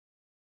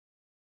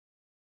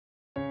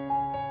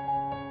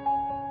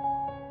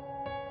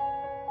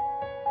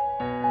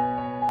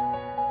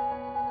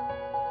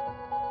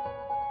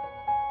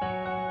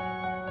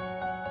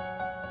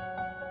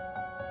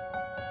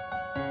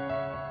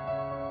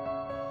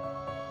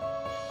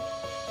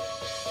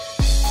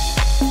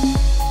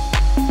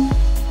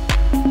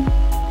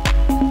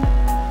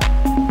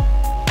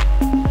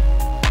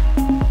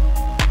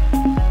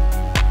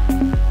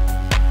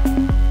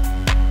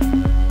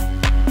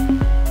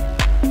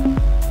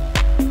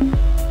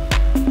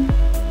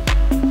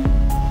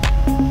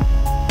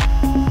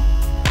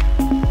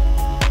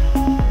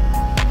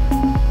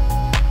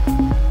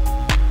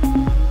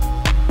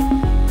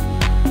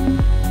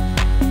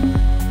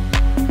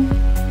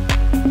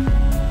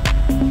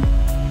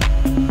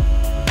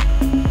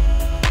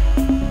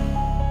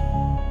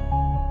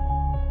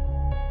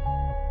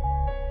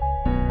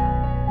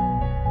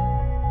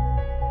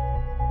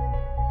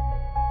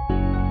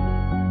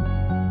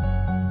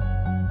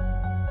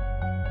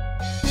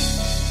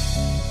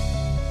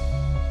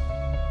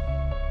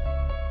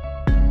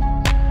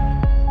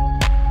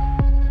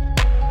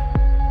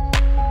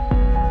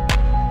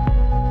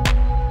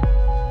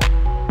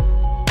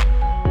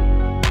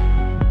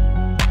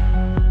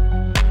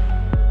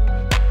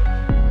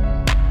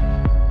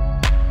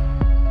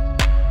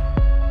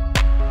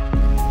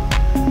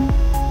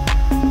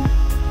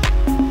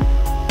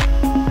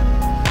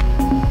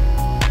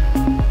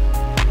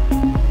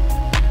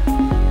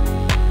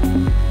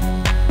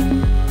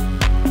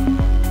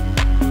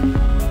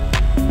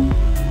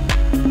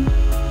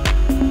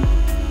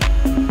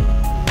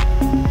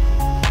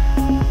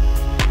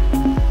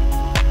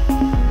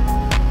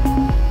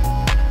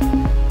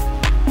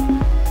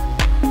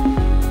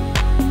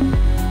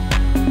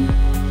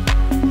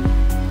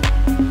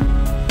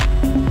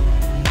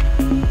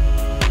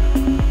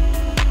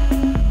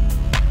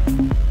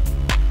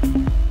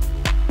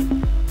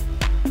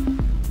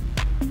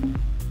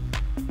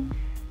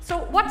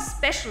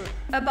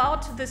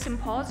about the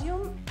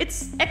symposium,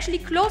 it's actually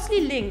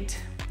closely linked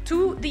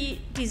to the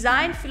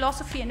design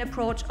philosophy and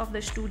approach of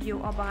the Studio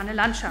Urbane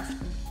Landschaften.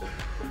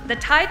 The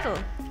title,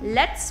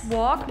 Let's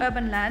Walk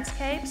Urban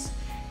Landscapes,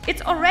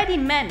 it's already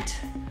meant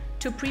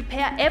to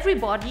prepare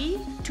everybody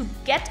to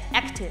get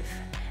active.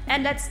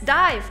 And let's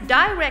dive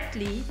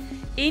directly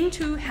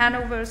into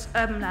Hanover's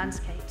urban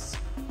landscapes.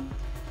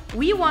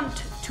 We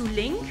want to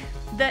link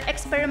the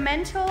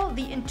experimental,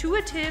 the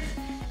intuitive,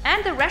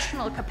 and the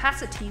rational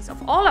capacities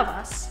of all of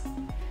us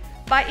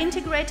by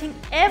integrating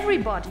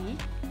everybody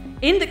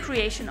in the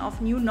creation of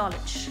new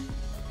knowledge.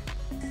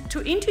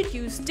 To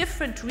introduce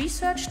different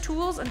research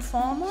tools and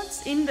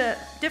formats in the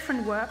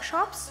different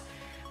workshops,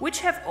 which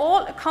have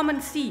all a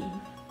common theme.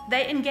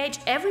 They engage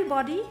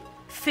everybody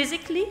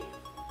physically,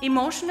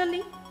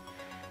 emotionally,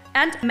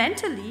 and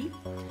mentally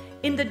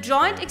in the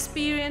joint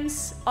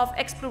experience of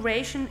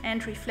exploration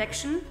and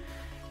reflection,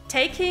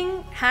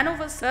 taking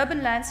Hanover's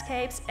urban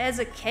landscapes as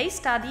a case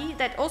study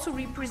that also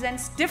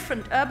represents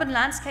different urban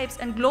landscapes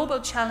and global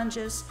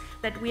challenges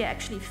that we are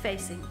actually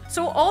facing.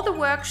 So all the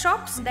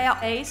workshops, they are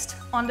based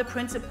on the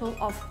principle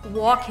of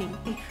walking.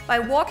 By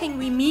walking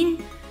we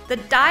mean the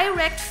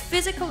direct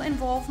physical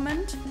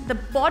involvement, the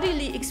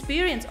bodily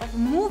experience of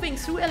moving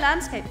through a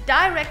landscape,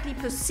 directly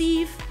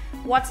perceive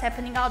what's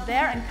happening out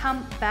there and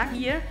come back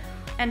here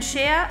and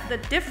share the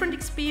different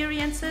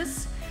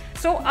experiences.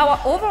 So our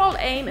overall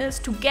aim is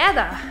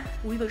together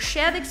we will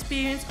share the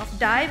experience of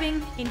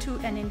diving into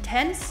an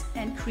intense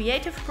and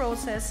creative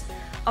process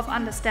of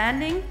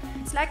understanding.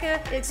 It's like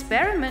an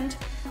experiment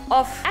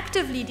of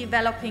actively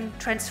developing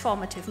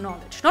transformative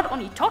knowledge. Not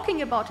only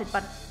talking about it,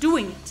 but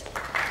doing it.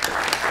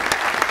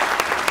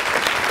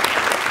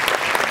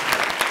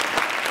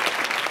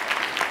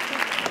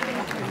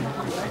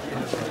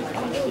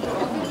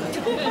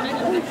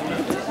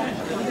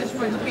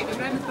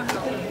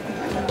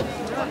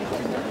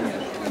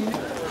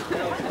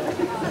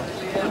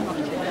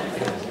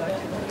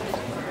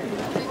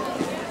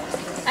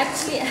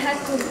 Actually, I had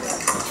to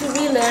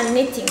relearn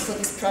knitting for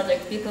this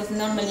project because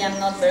normally I'm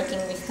not working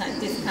with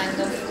this kind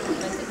of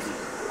methods.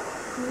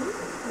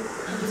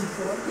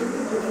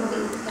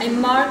 I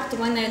marked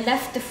when I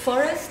left the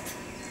forest,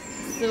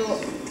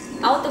 so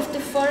out of the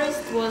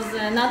forest was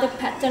another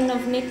pattern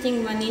of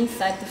knitting when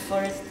inside the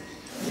forest.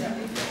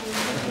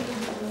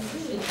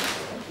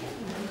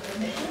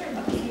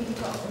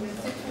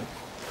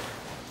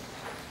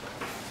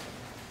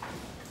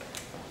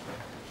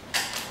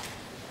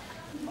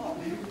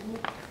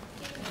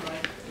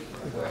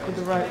 To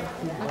the right.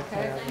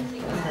 Okay.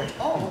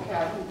 Oh,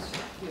 okay.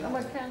 Oh,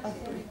 I can't see.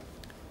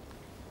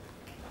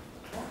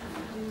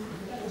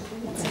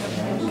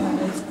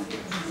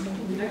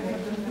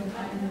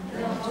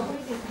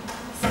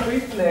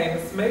 Street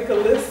names. Make a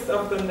list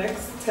of the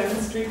next 10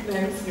 street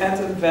names and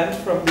invent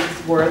from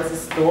these words a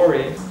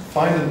story.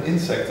 Find an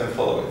insect and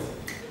follow it.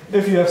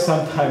 If you have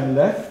some time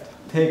left,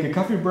 take a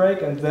coffee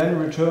break and then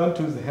return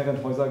to the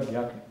Herrenhausen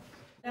garden.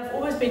 I've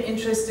always been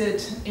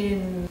interested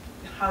in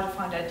how to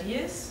find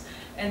ideas.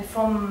 And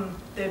from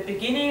the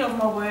beginning of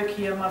my work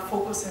here, my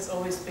focus has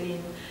always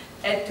been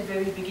at the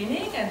very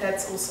beginning, and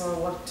that's also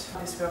what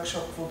this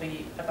workshop will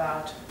be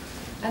about.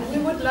 And we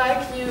would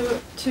like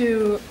you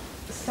to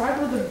start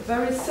with a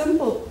very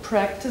simple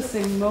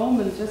practicing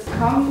moment. Just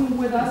come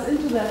with us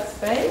into that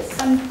space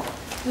and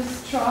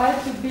just try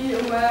to be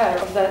aware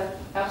of that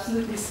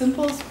absolutely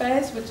simple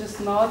space, which is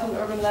not an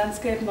urban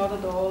landscape, not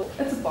at all.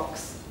 It's a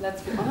box,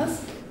 let's be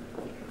honest.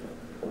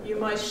 You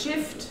might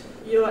shift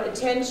your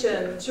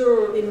attention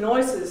to the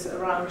noises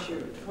around you,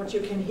 what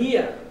you can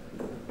hear.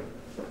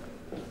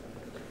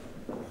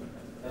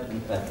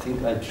 I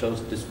think I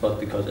chose this spot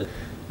because it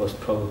was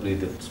probably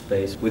the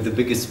space with the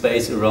biggest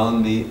space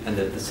around me and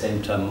at the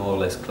same time more or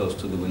less close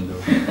to the window.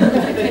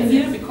 I came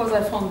here because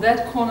I found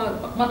that corner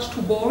much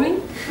too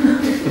boring.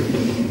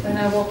 Then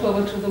I walked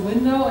over to the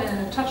window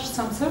and I touched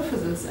some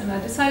surfaces and I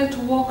decided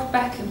to walk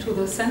back into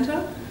the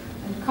center.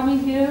 And coming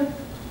here,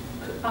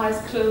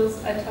 eyes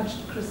closed, I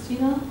touched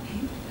Christina.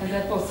 And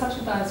that was such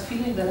a nice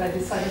feeling that I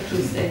decided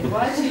to stay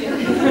right here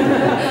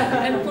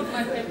and put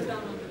my back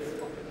down on this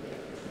spot.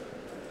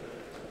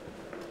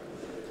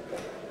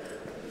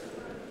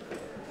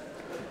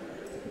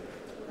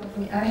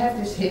 I have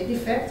this hip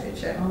defect,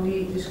 which I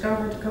only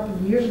discovered a couple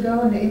of years ago,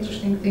 and the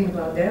interesting thing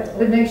about that,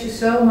 it makes you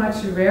so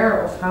much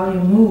aware of how you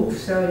move,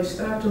 so you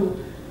start to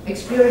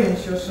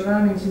experience your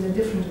surroundings in a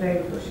different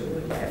way, because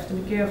you have to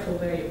be careful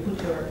where you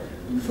put your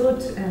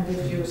foot, and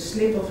if you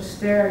slip off a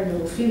stair you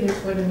will feel it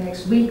for the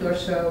next week or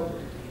so.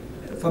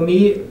 For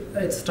me,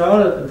 it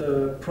started in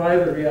the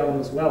private realm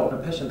as well. I'm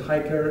a passionate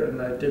hiker and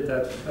I did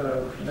that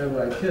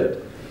whenever I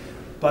could.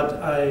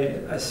 But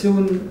I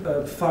soon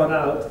found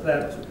out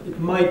that it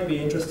might be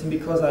interesting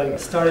because I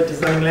started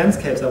designing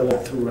landscapes I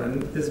walked through,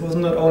 and this was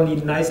not only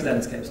nice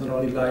landscapes, not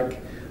only like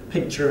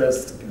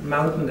picturesque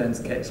mountain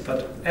landscapes,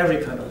 but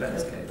every kind of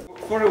landscape.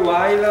 For a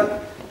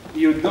while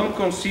you don't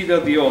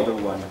consider the other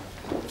one.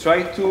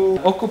 Try to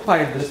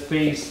occupy the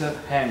space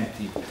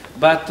empty,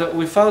 but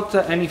without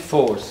any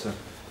force,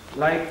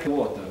 like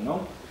water,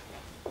 no?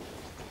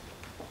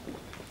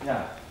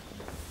 Yeah,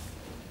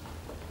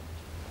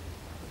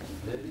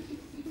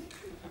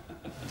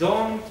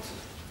 Don't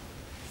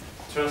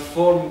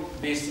transform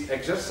this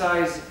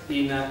exercise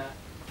in a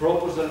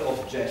proposal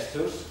of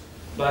gestures,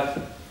 but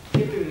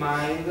keep in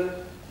mind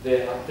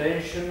the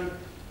attention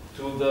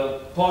to the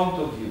point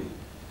of view.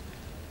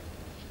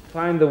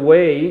 Find a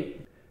way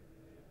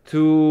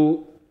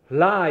to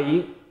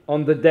lie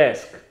on the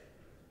desk,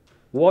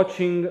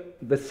 watching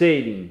the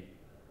sailing.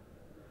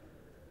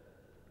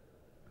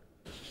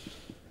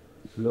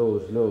 Slow,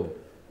 slow.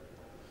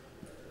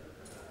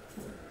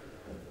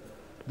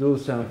 Do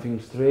something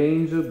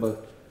strange,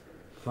 but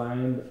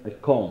find a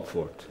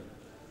comfort.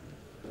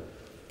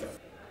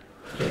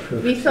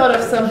 We thought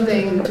of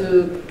something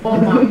to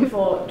bookmark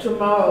for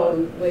tomorrow,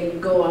 where you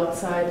go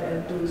outside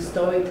and do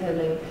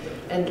storytelling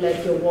and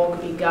let your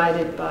walk be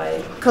guided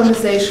by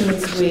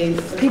conversations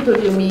with people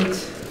you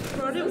meet.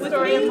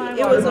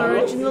 It was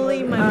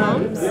originally my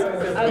mom's.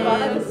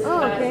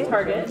 Okay.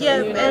 Target.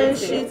 Yeah, and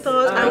she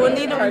thought I would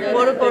need a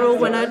water bottle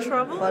when I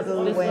travel.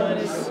 Bottle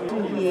went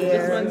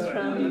here.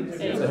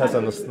 It has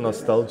a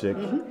nostalgic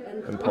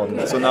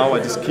component. So now I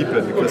just keep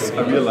it because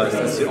I realized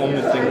it's the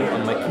only thing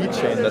on my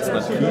keychain that's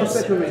not keys.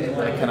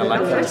 I kind of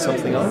like it to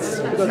something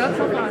else.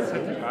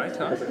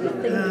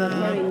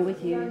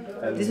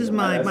 This is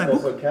my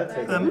book.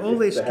 I'm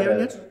always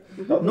carrying it.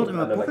 Not in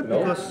my pocket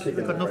because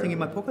I've got nothing in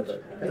my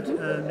pocket. But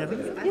never.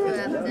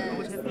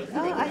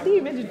 I think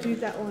you meant to do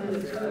that one.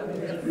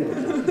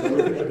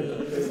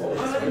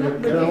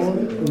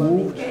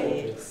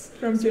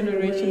 From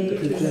generation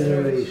to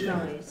generation.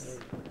 Nice.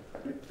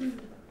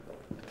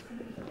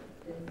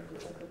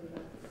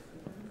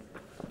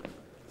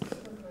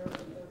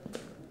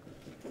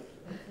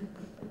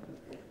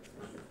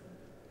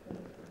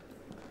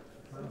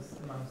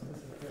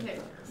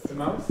 The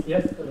mouse?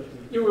 Yes,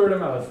 you were the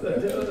mouse.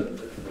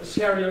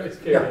 Share your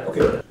experience. Yeah,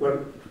 okay.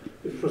 Well,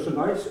 it was a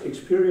nice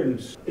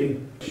experience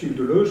in Gilles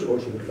Deleuze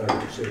also would like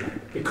to say,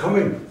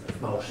 becoming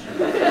mouse.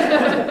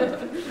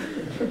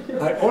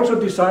 I also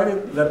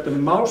decided that the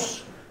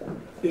mouse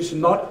is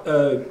not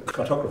a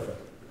cartographer.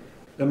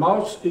 The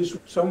mouse is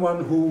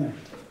someone who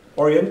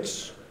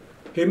orients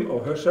him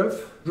or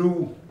herself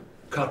through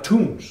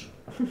cartoons.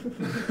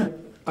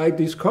 I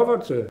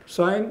discovered a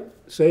sign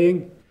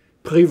saying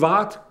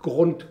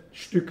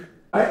Privatgrundstück.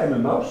 I am a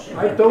mouse.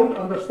 I don't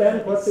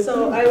understand what this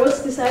So means. I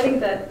was deciding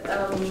that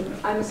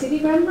I'm a city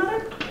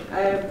grandmother.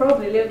 I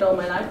probably lived all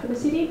my life in the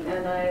city,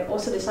 and I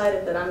also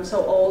decided that I'm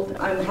so old,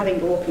 I'm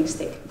having a walking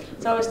stick.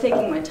 So I was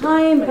taking my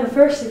time, and at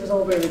first it was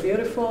all really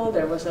beautiful.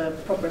 There was a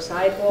proper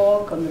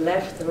sidewalk on the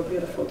left, there were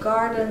beautiful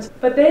gardens.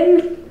 But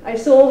then I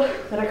saw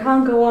that I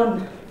can't go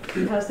on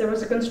because there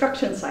was a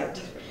construction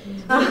site.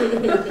 I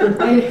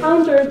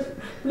encountered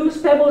loose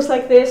pebbles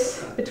like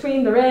this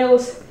between the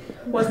rails.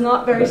 Was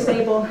not very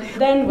stable.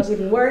 Then was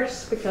even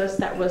worse because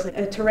that was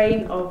a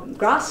terrain of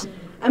grass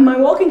and my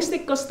walking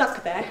stick got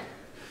stuck there.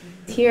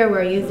 Here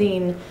we're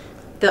using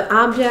the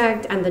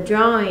object and the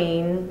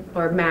drawing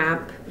or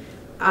map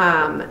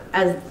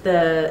as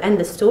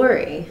the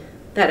story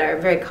that are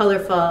very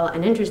colorful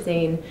and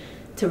interesting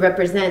to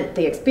represent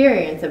the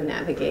experience of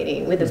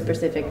navigating with a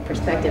specific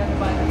perspective.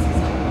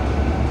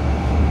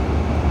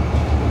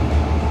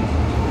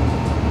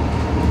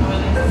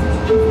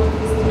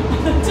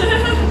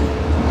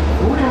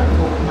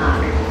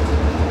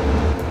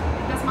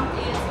 Das macht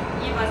ihr jetzt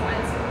jeweils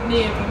einzeln?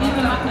 Nee,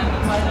 wir machen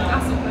einfach mal.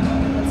 Ach so, wenn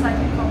wir Zeit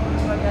bekommen,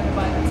 weil wir eine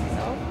Weile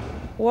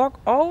Walk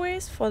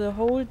always for the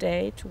whole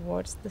day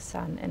towards the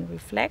sun and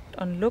reflect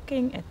on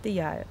looking at the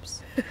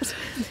Alps.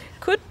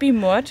 Could be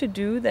more to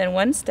do than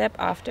one step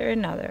after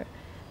another.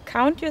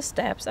 Count your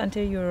steps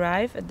until you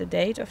arrive at the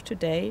date of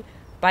today,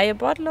 buy a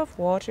bottle of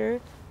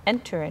water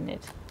and turn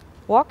it.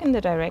 Walk in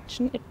the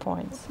direction it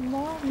points. Guten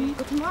Morgen.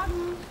 Guten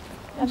Morgen.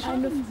 Ich habe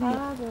eine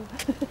Frage.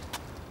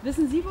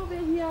 Wissen Sie, wo wir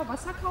hier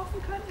Wasser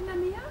kaufen können in der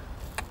Nähe?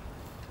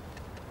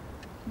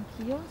 Ein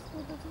Kiosk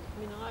oder so?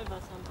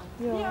 Mineralwasser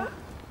am Ja.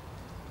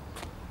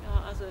 Ja,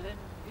 also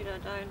entweder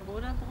da in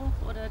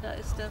Roderbruch oder da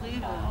ist der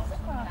Rewe.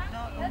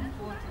 Da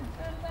irgendwo.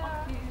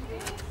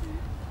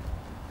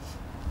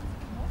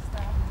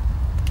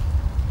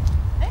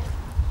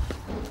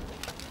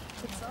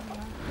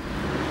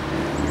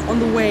 On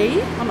the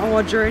way, on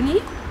our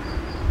journey,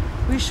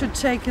 we should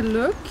take a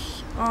look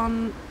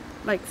on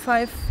like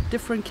 5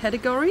 different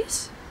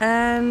categories,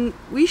 and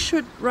we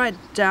should write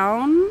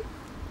down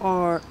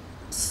or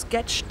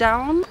sketch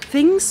down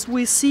things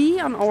we see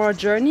on our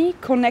journey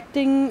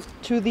connecting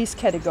to these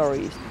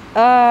categories.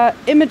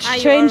 Image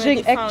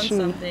changing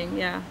action,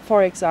 yeah.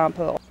 for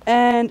example.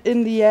 And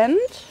in the end,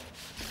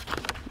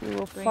 you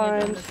will Bring it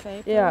on find, the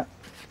paper. yeah,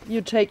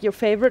 you take your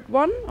favorite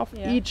one of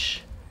Yeah.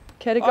 each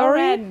Or category.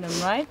 random,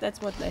 right?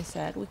 That's what they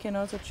said. We can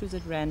also choose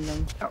it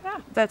random.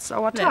 Yeah, that's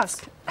our Let's-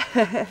 task.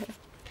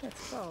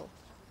 Let's go.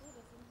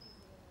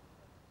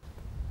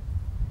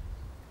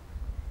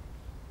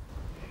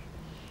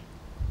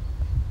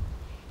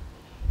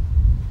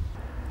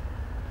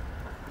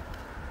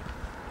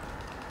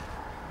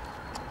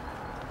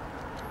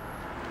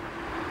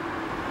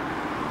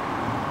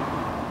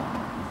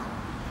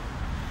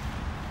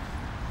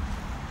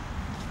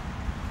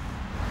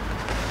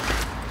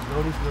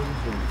 Slowly, slowly,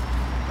 slowly.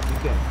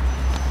 Okay.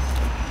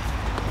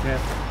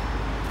 Careful.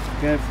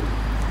 Careful.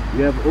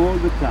 You have all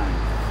the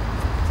time.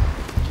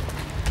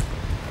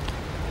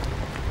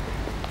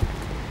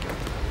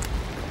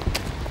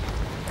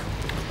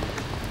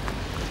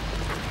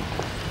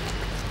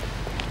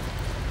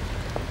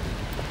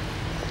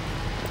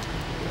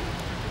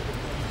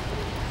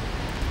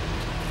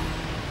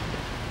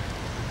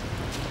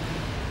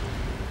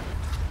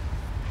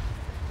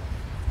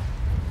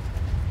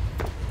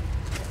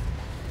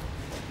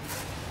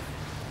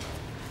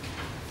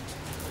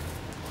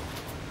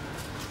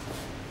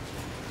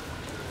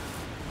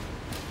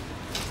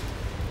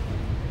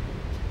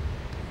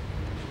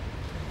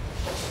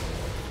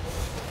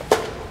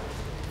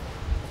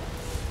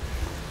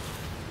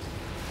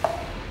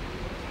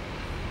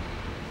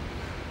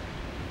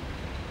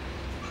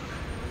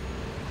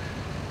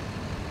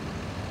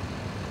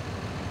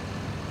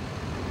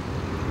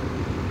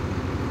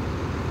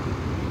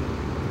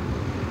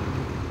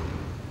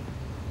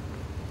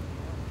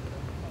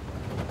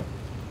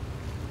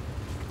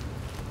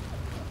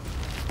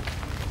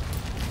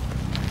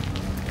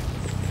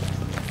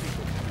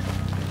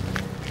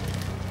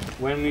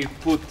 When we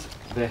put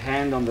the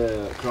hand on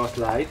the cross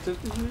light,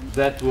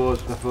 that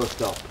was the first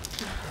stop.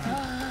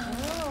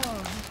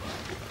 Oh.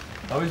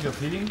 How is your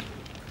feeling?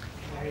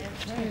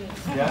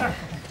 Yeah?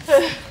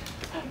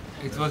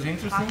 It was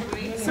interesting?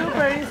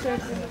 Super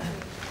interesting.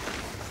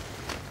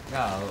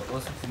 Yeah,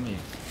 also for me.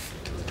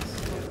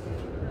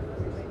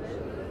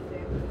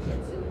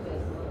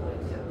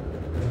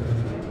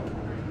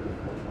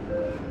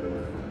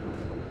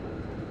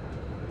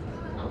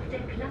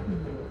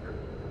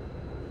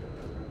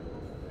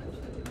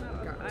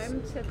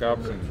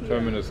 Garbsen,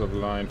 terminus of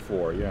line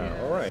 4, yeah,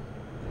 all right.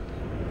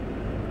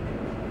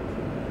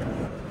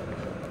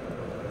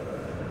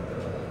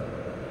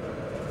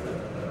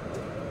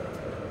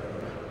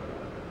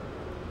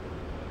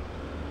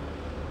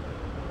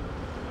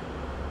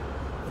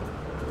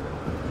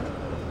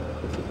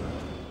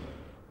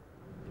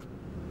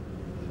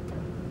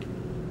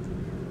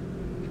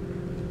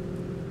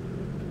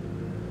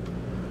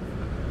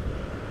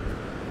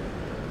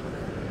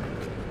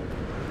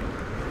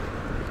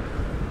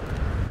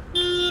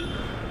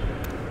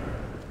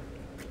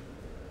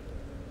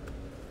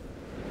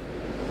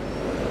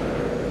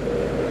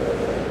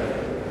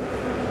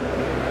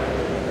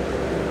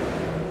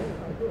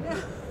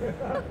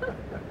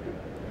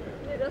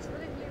 Nee, das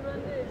will ich lieber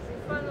nicht. Sie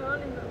fahren auch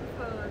nicht mit dem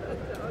Fahrrad auf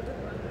der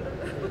Autobahn, oder?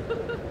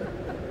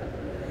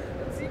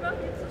 Und Sie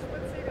machen jetzt einen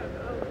Spaziergang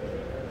auch.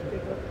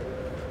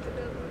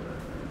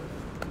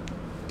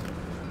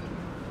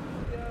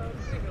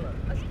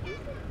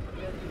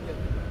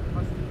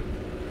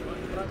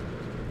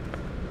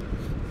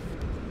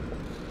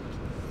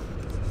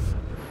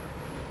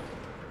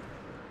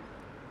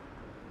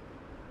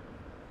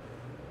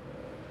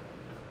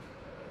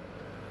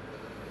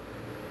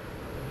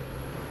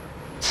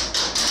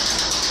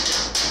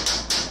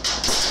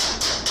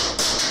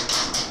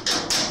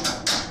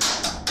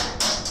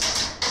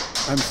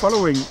 I'm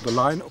following the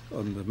line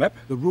on the map.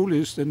 The rule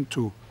is then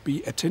to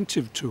be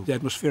attentive to the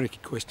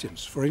atmospheric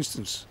questions. For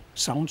instance,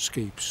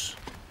 soundscapes.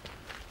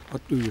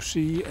 What do you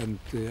see and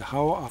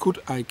how could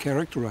I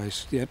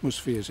characterize the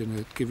atmospheres in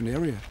a given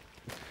area?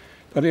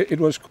 But it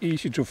was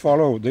easy to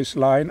follow this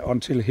line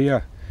until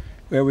here,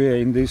 where we are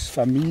in this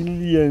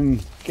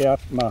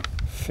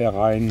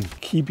Familiengärtnerverein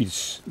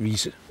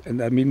Kiebitswiese.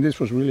 And I mean, this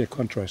was really a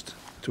contrast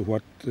to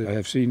what I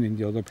have seen in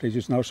the other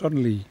places. Now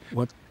suddenly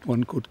what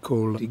one could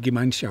call the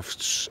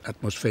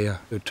Gemeinschaftsatmosphere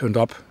turned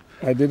up.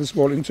 I did a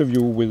small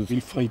interview with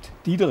Wilfried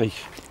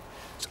Diederich.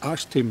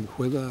 Asked him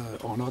whether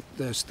or not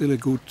there's still a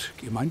good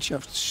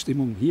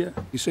Gemeinschaftsstimmung here.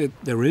 He said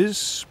there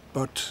is,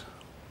 but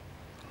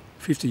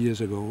 50 years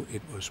ago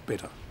it was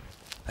better.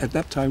 At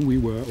that time we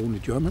were only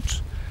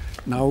Germans.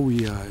 Now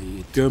we are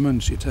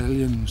Germans,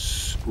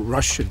 Italians,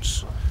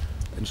 Russians,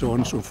 and so on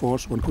and so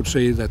forth. One could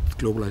say that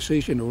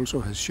globalization also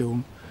has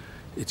shown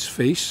its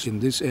face in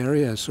this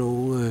area,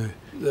 so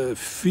the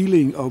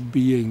feeling of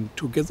being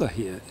together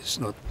here is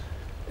not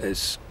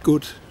as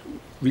good,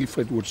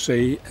 Wilfried would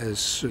say,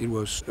 as it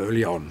was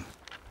early on.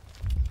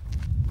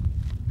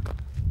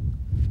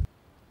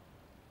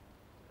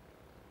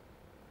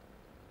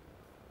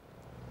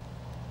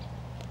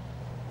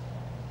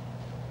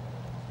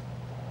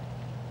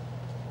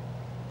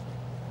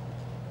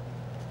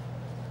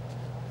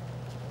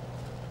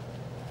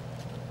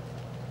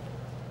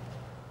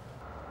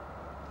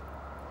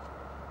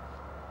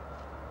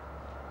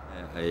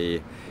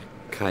 I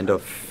kind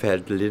of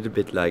felt a little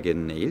bit like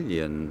an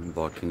alien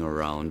walking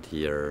around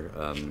here.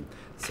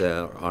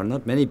 There are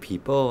not many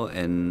people,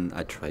 and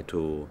I tried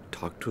to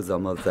talk to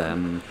some of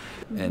them,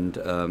 and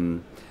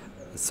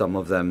some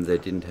of them, they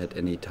didn't have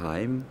any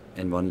time,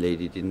 and one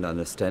lady didn't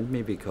understand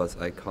me because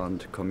I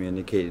can't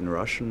communicate in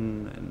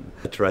Russian, and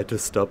I tried to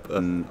stop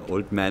an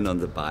old man on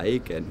the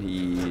bike, and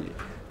he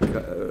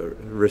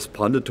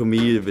responded to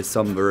me with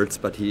some words,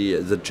 but he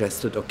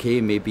suggested, okay,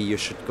 maybe you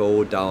should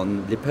go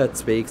down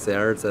Lippertsweg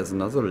there. There's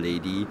another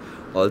lady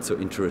also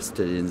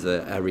interested in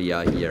the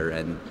area here,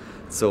 and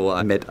So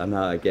I met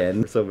Anna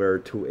again. So there were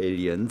two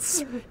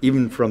aliens,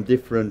 even from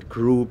different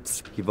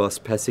groups. He was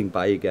passing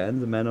by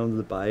again, the man on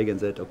the bike, and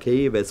said,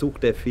 okay, wer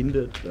sucht, der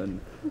findet. And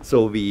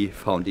so we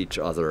found each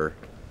other.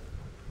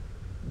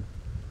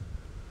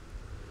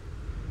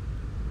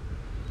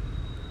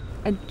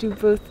 I do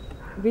both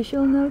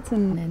visual notes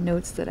and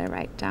notes that I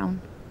write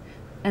down.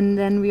 And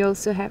then we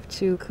also have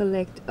to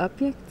collect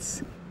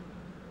objects.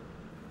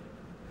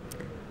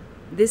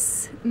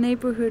 This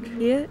neighborhood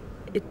here,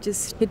 it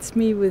just hits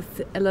me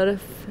with a lot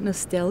of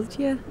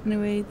nostalgia in a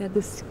way that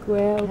the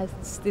square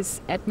has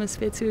this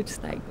atmosphere to it.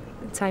 It's like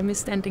time is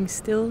standing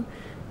still,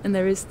 and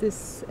there is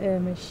this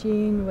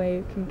machine where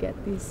you can get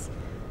these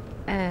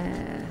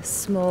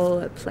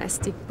small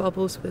plastic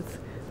bubbles with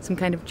some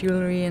kind of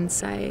jewelry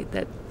inside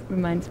that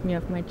reminds me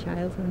of my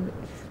childhood.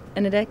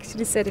 And it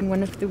actually said in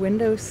one of the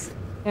windows,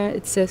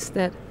 it says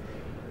that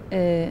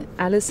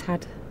alles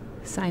hat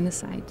seine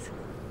Zeit.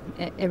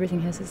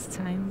 Everything has its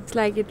time. It's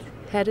like it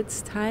had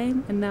its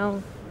time, and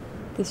now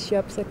the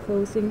shops are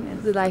closing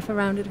and the life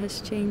around it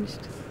has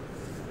changed.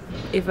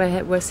 If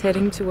I was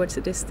heading towards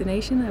a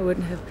destination, I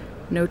wouldn't have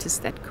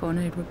noticed that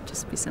corner. It would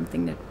just be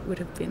something that would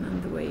have been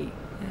on the way.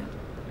 Yeah.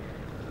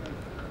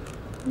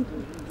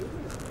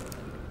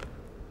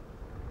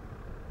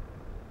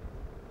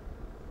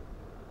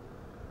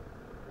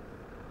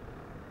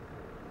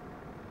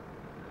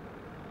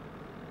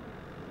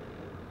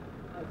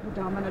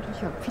 Da haben wir natürlich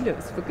viele,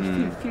 es ist wirklich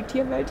viel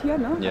Tierwelt hier,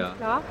 ne? Ja,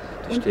 klar.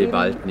 die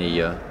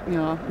Stehwaldnähe.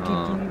 Ja,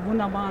 die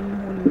wunderbaren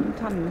hohen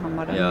Tannen haben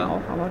wir dann ja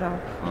auch, aber da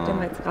stellen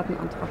wir jetzt gerade einen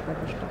Antrag bei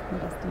der Stadt, ne,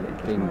 dass die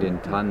endlich Wegen mal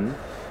den Tannen?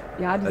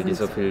 Ja, weil die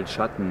so viel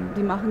Schatten...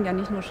 Die machen ja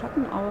nicht nur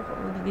Schatten auch,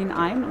 die gehen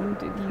ein und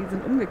die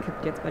sind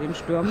umgekippt jetzt bei den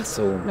Stürmen. Ach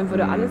so. Und dann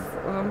würde alles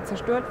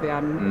zerstört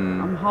werden,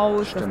 am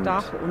Haus, Stimmt.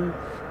 das Dach und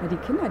ja, die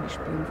Kinder, die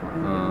spielen vor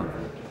allem.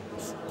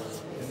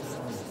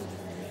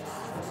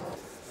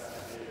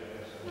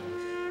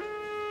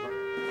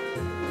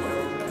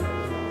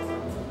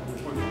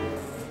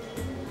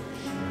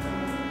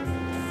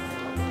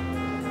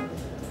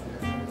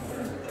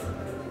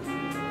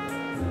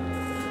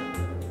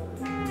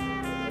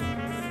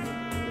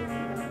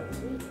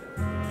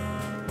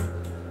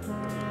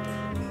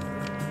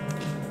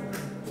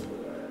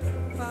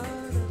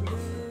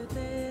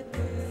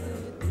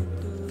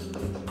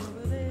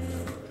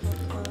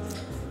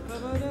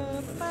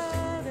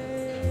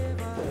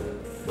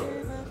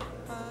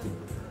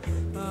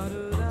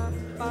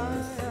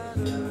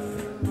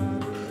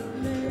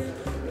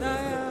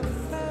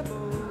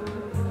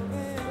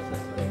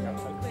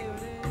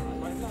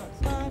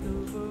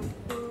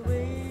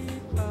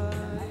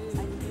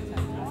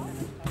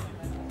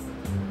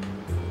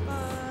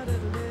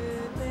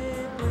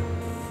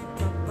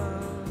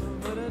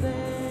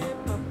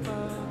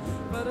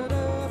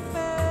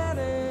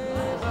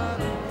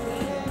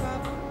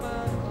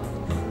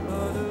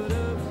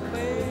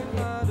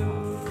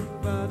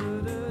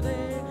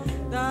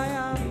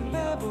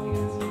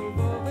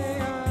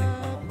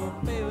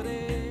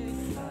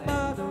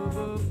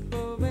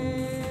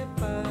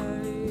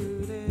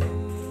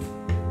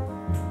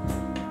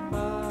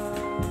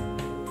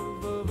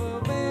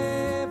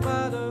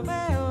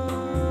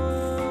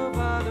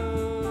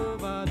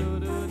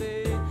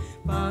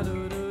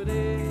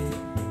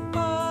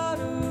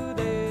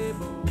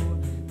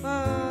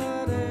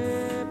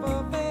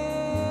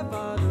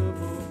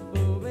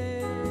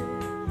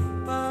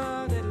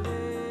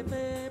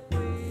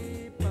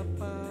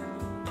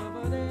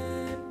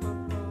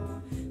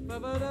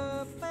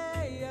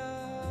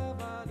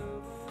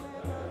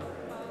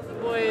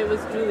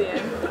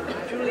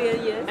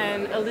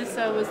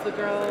 Alyssa was the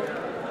girl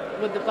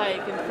with the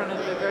bike in front of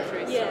the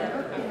grocery store.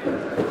 Yeah. Okay.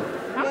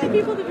 How many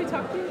people did we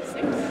talk to? 6? 5?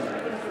 I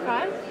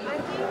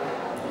think.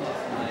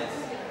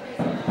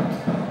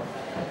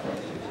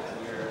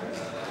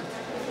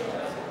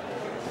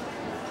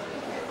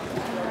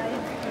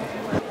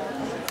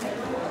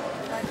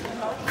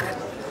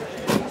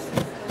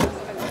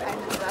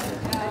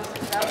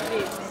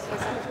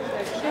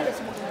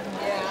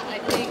 Yeah, I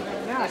think.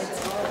 Yeah,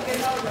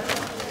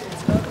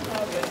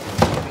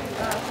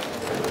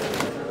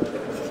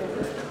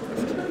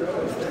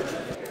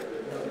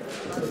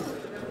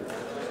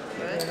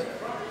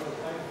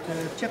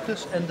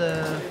 chapters and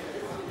the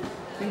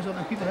things on,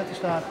 and people have to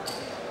start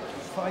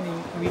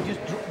finding. We just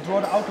draw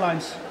the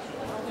outlines.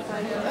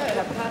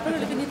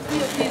 If you need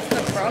 3 of these,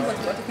 the brown ones,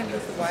 but you can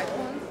use the white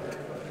ones.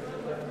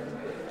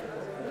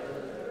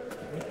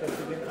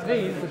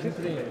 3, precies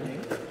 3.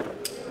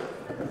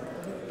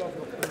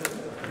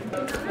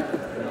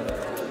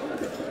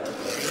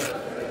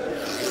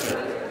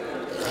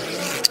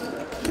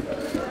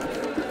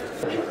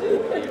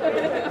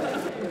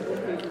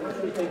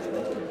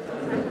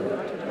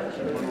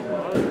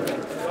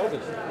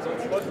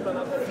 Sonst läuft man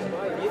einfach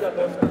vorbei, jeder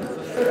läuft an.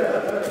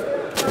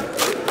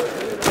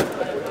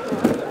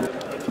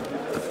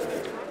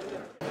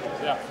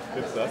 Ja,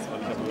 jetzt das, weil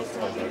ich habe bloß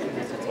 2 Seiten.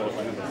 Willst du 2 auf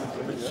eine Seite?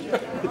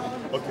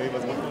 Okay,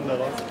 was macht man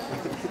daraus?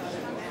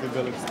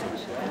 Develop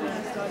Stitch.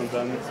 Und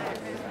dann ist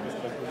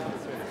gleich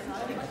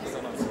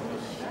Position.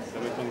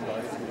 Damit man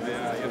weiß,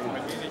 wer jetzt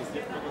mit wenig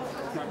And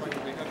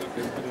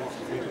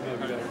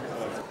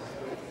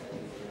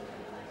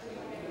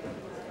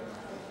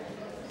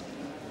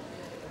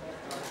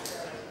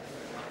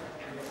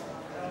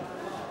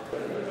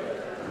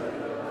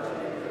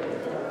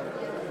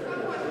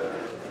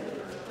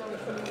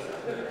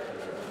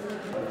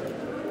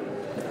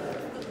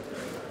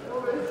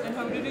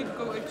how did it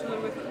go actually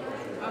with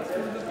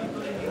asking the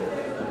people in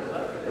England?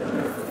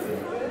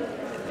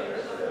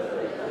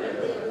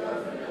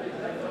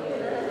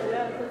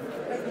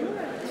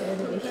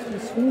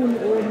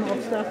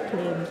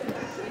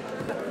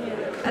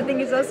 I think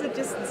it's also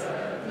just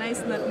nice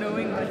not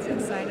knowing what's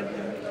inside of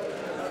him.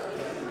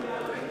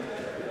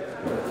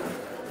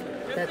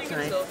 That's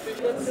nice.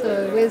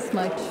 So where's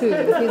my shoe?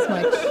 Here's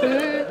my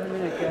shoe. I'm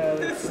gonna go.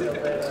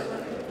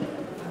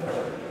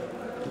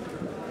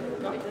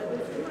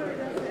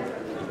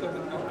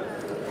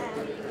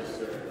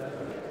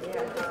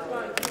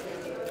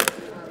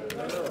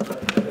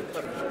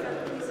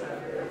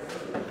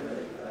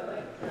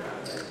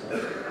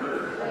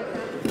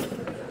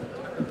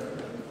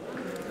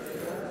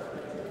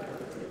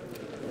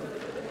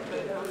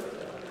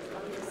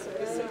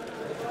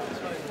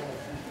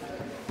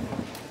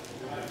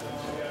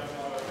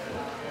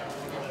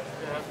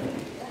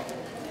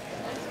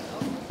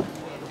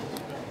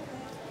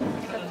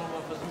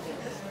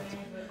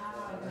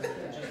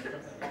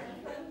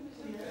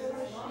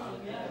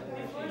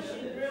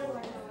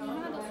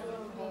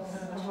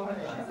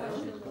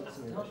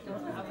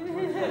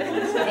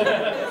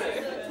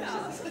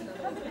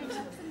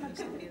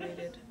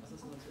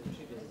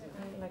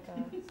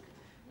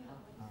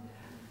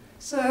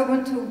 So I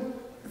want to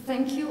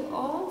thank you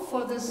all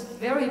for this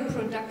very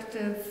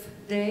productive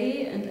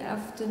day and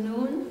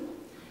afternoon,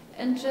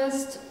 and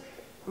just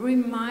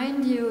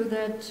remind you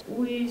that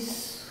we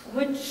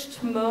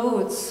switched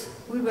modes.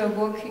 We were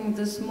walking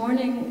this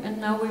morning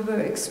and now we were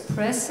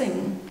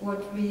expressing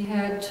what we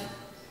had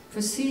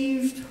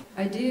perceived,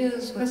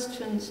 ideas,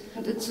 questions,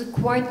 and it's a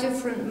quite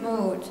different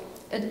mode.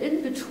 And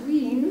in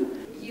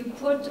between, you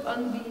put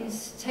on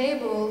these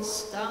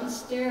tables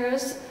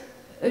downstairs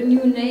a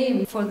new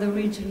name for the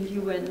region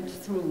you went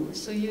through.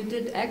 So you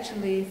did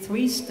actually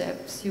 3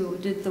 steps. You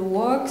did the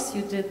walks,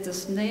 you did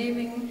this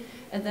naming,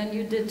 and then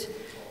you did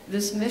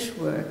this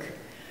meshwork.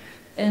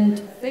 And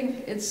I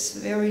think it's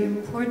very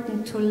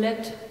important to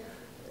let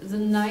the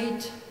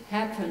night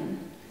happen,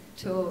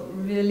 to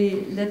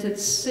really let it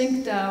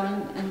sink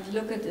down and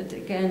look at it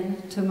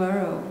again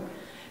tomorrow.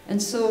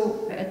 And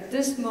so at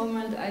this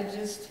moment, I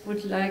just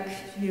would like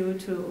you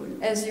to,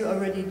 as you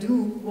already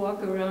do,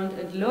 walk around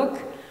and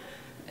look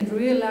and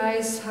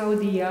realize how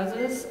the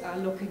others are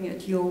looking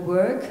at your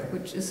work,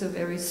 which is a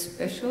very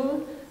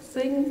special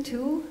thing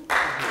too.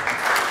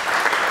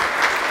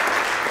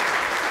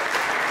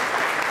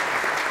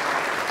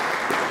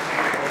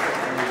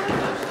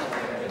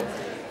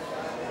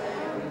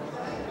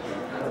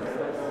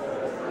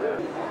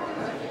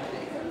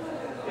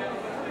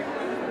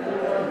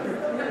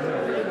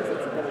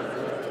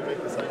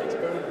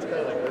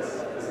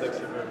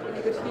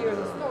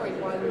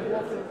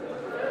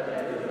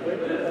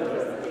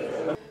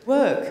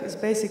 Work is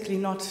basically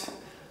not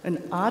an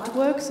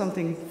artwork,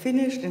 something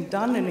finished and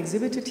done and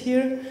exhibited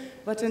here,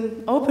 but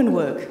an open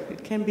work.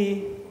 It can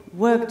be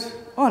worked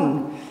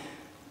on.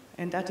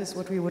 And that is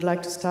what we would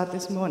like to start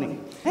this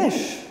morning.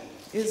 Mesh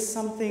is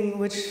something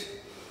which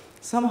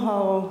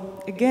somehow,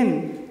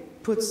 again,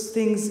 puts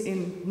things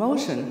in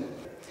motion.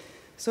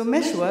 So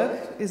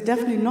meshwork is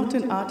definitely not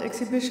an art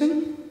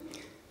exhibition,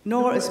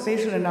 nor a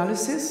spatial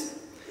analysis,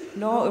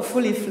 nor a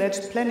fully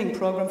fledged planning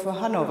program for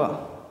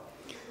Hanover.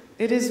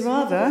 It is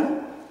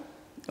rather,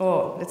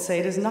 or let's say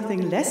it is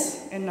nothing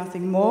less and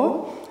nothing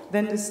more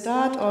than the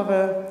start of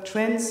a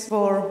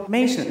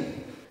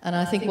transformation. And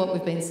I think what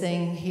we've been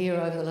seeing here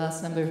over the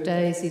last number of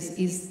days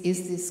is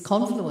this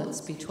confluence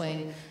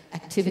between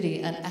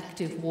activity and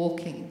active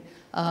walking,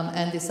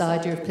 and this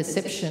idea of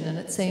perception. And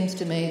it seems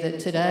to me that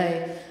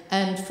today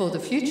and for the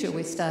future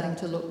we're starting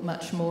to look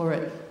much more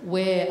at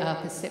where our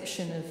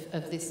perception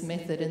of this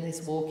method and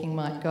this walking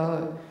might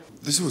go.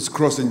 This was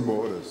crossing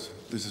borders.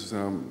 This is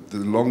the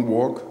long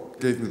walk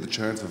gave me the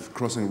chance of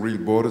crossing real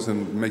borders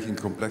and making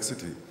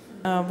complexity.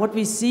 What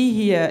we see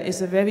here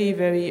is a very,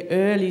 very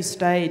early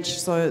stage,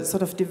 so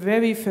sort of the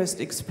very first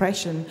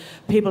expression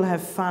people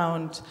have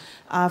found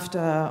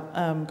after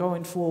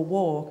going for a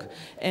walk.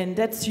 And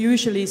that's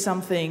usually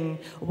something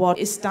what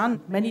is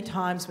done many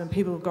times when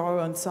people go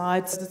on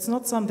sites. It's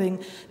not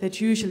something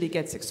that usually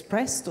gets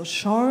expressed or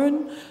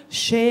shown,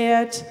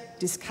 shared,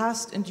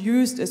 discussed and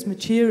used as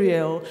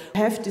material.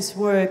 Have this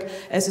work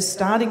as a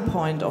starting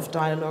point of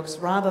dialogues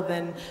rather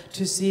than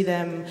to see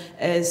them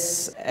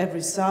as a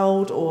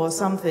result or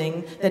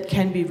something that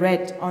can be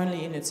read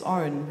only in its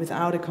own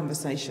without a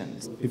conversation.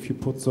 If you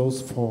put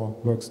those 4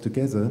 works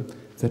together,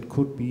 that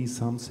could be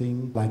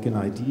something like an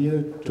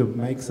idea to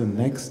make the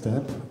next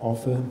step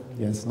of a,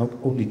 yes, not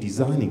only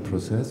designing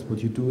process.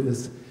 What you do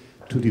is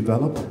to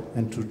develop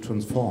and to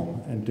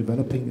transform. And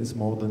developing is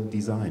more than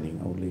designing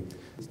only.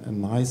 A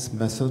nice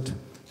method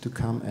to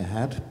come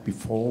ahead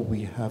before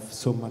we have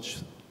so much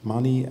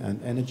money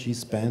and energy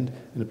spent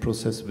in a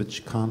process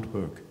which can't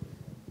work.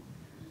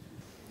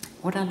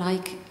 What I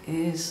like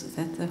is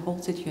that the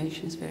whole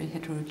situation is very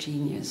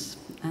heterogeneous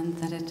and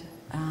that it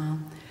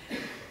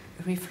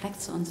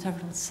reflects on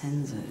several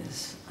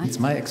senses.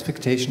 My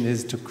expectation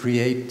is to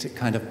create a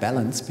kind of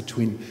balance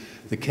between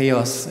the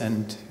chaos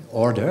and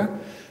order,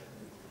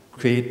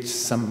 create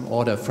some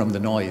order from the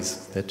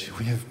noise that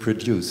we have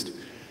produced.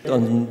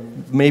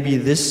 On maybe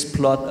this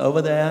plot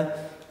over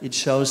there, it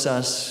shows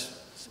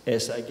us,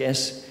 as I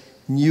guess,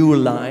 new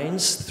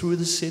lines through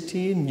the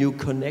city, new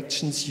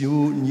connections,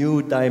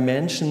 new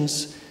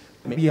dimensions.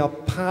 We are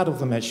part of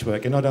the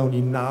meshwork, and not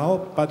only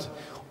now, but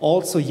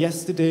also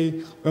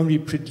yesterday when we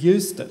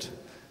produced it.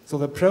 So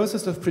the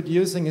process of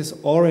producing is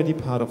already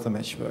part of the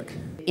meshwork.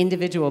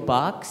 Individual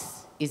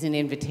box is an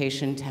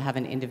invitation to have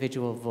an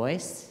individual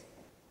voice.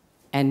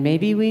 And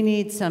maybe we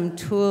need some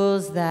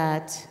tools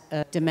that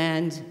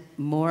demand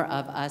more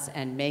of us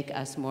and make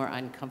us more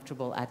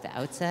uncomfortable at the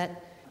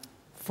outset,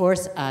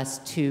 force us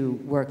to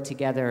work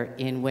together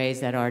in ways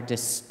that are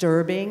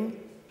disturbing.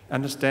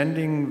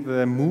 Understanding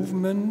the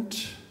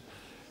movement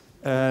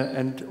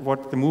and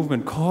what the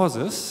movement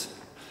causes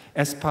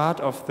as part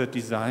of the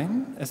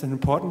design, as an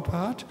important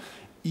part,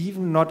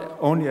 even not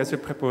only as a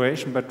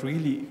preparation, but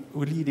really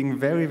leading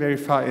very, very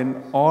far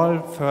in all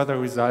further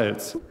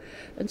results.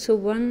 And so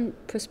one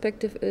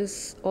perspective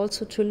is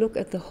also to look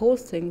at the whole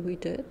thing we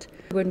did.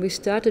 When we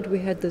started, we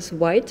had this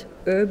white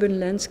urban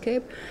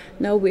landscape.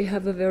 Now we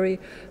have a very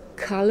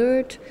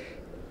colored,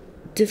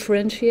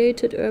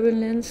 differentiated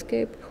urban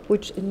landscape,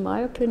 which in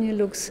my opinion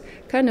looks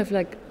kind of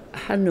like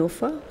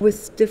Hanover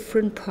with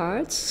different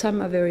parts.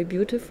 Some are very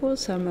beautiful,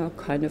 some are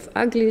kind of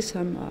ugly,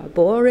 some are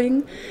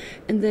boring,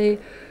 and they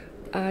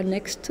are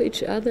next to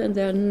each other, and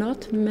there are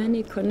not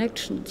many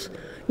connections.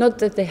 Not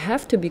that they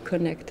have to be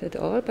connected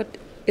all, but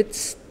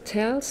it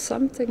tells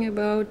something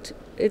about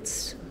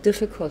its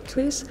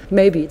difficulties.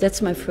 Maybe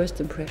that's my first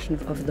impression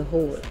of the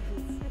whole.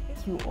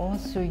 You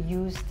also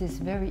use this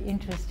very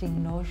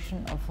interesting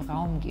notion of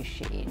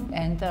Raumgeschehen.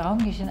 And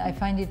Raumgeschehen, I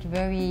find it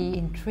very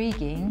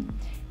intriguing,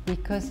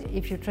 because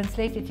if you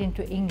translate it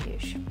into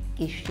English,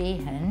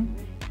 Geschehen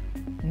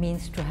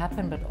means to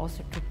happen, but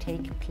also to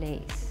take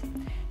place.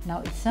 Now,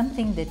 it's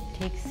something that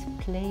takes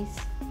place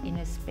in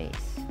a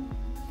space.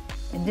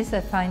 And this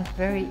I find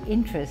very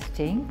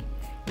interesting.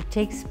 It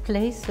takes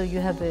place, so you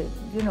have a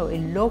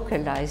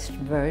localized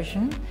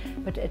version,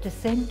 but at the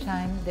same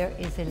time there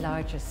is a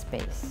larger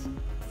space.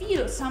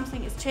 Feel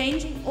something is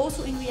changing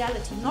also in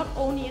reality, not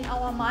only in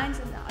our minds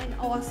and in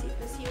our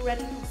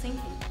theoretical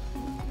thinking.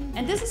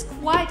 And this is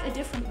quite a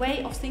different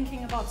way of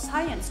thinking about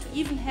science, to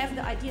even have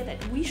the idea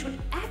that we should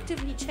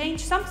actively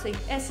change something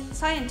as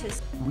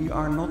scientists. We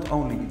are not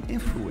only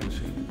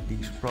influencing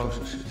these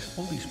processes,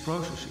 all these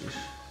processes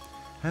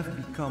have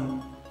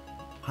become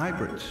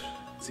hybrids.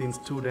 It seems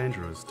too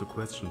dangerous to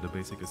question the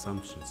basic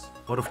assumptions.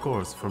 But of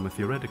course, from a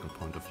theoretical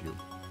point of view,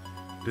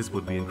 this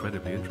would be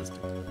incredibly interesting.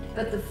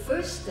 But the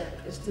first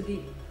step is to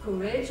be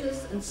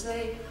courageous and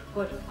say,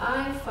 what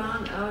I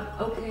found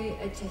out, okay,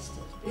 I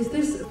tested. Is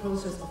this a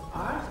process of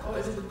art or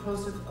is it a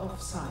process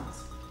of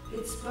science?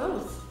 It's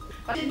both.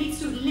 But it needs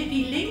to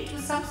be linked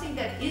to something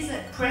that is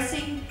a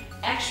pressing,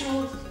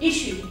 actual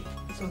issue.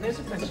 So there's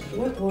a question.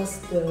 What was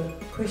the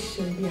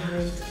question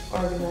behind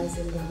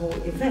organizing the whole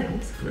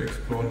event? To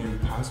explore new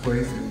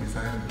pathways in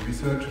design and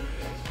research.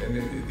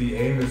 And the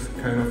aim is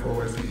kind of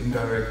always the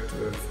indirect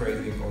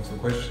phrasing of the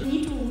question. We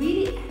need to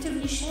really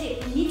actively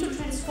shape. We need to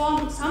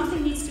transform.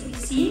 Something needs to be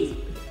seen.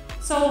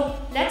 So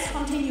let's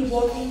continue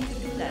working to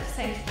do that.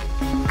 Thank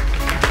you.